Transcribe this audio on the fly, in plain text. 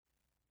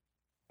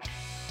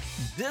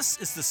This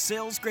is the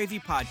Sales Gravy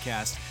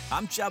Podcast.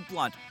 I'm Jeb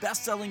Blunt,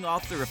 best-selling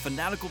author of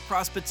Fanatical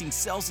Prospecting,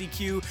 Sales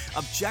EQ,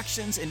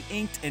 Objections, and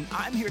Inked, and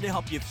I'm here to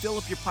help you fill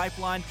up your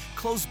pipeline,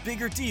 close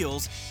bigger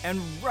deals,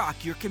 and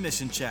rock your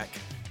commission check.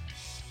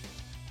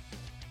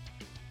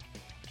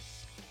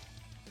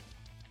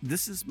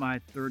 This is my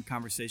third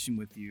conversation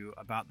with you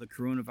about the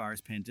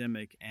coronavirus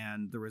pandemic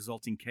and the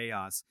resulting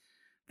chaos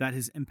that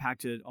has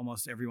impacted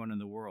almost everyone in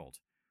the world.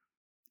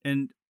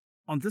 And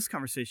on this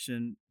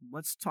conversation,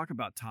 let's talk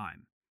about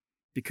time.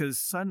 Because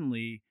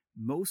suddenly,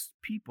 most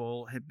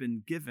people have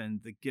been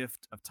given the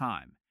gift of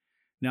time.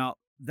 Now,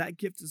 that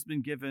gift has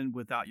been given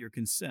without your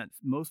consent.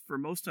 For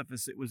most of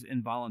us, it was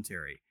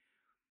involuntary.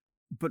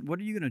 But what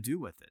are you going to do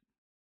with it?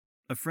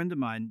 A friend of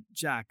mine,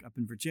 Jack, up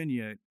in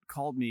Virginia,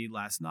 called me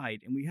last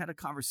night, and we had a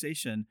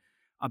conversation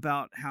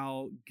about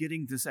how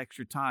getting this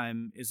extra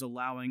time is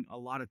allowing a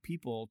lot of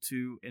people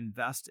to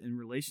invest in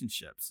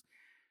relationships,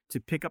 to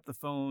pick up the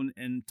phone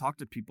and talk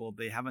to people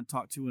they haven't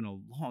talked to in a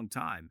long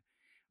time,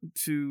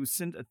 to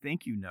send a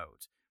thank you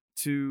note,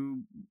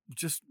 to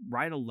just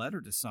write a letter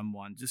to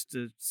someone just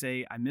to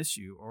say, I miss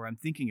you, or I'm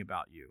thinking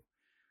about you.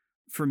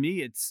 For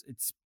me, it's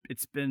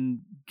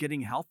been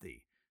getting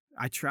healthy.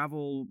 I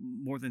travel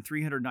more than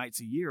 300 nights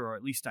a year, or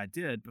at least I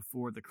did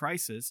before the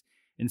crisis,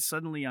 and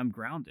suddenly I'm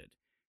grounded.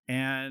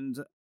 And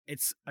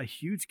it's a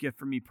huge gift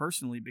for me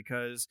personally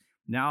because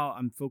now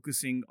I'm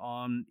focusing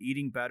on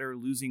eating better,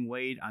 losing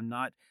weight. I'm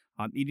not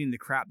eating the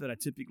crap that I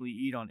typically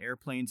eat on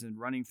airplanes and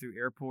running through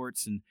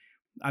airports. And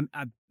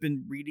I've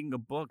been reading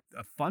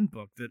a fun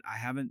book that I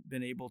haven't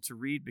been able to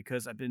read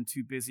because I've been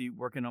too busy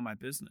working on my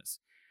business.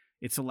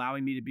 It's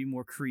allowing me to be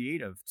more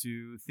creative,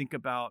 to think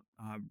about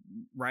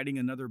writing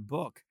another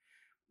book.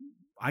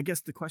 I guess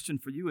the question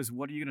for you is,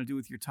 what are you going to do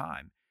with your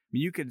time? I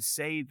mean, you could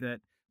say that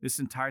this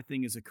entire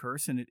thing is a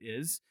curse, and it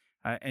is.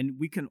 And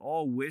we can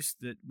all wish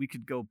that we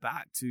could go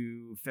back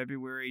to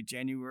February,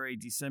 January,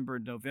 December,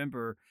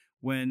 November,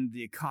 when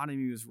the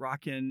economy was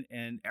rocking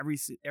and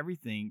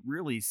everything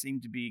really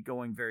seemed to be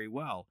going very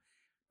well.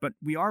 But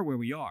we are where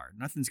we are.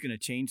 Nothing's going to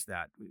change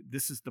that.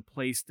 This is the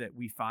place that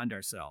we find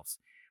ourselves.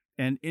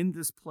 And in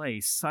this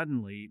place,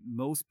 suddenly,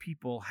 most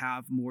people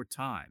have more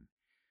time.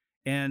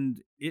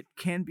 And it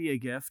can be a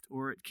gift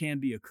or it can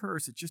be a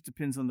curse. It just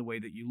depends on the way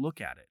that you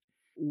look at it.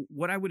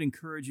 What I would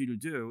encourage you to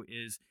do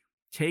is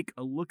take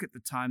a look at the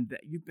time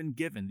that you've been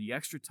given, the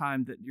extra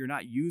time that you're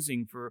not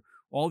using for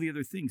all the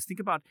other things. Think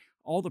about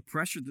all the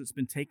pressure that's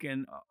been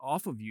taken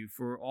off of you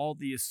for all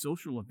the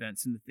social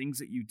events and the things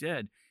that you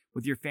did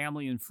with your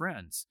family and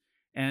friends.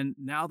 And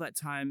now that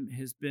time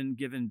has been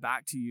given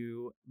back to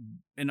you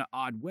in an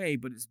odd way,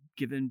 but it's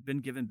been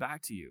given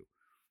back to you.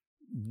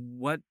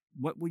 What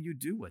will you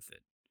do with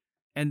it?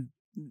 And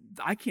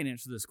I can't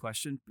answer this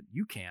question, but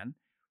you can.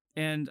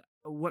 And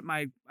what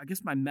my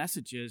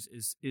message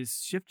is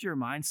shift your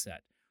mindset.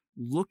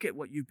 Look at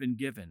what you've been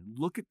given.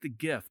 Look at the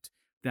gift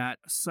that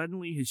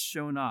suddenly has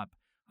shown up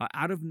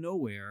out of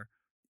nowhere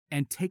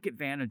and take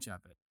advantage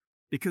of it,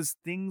 because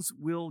things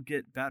will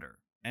get better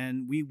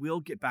and we will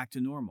get back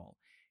to normal.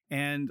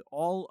 And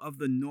all of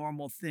the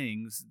normal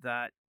things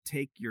that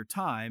take your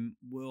time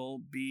will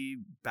be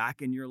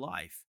back in your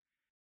life.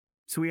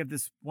 So we have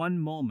this one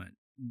moment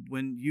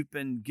when you've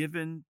been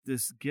given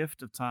this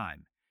gift of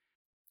time.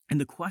 And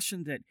the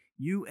question that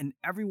you and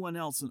everyone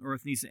else on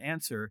earth needs to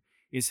answer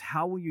is,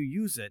 how will you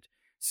use it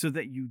so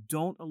that you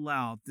don't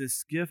allow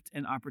this gift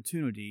and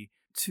opportunity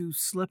to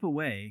slip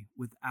away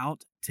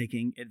without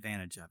taking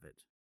advantage of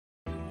it?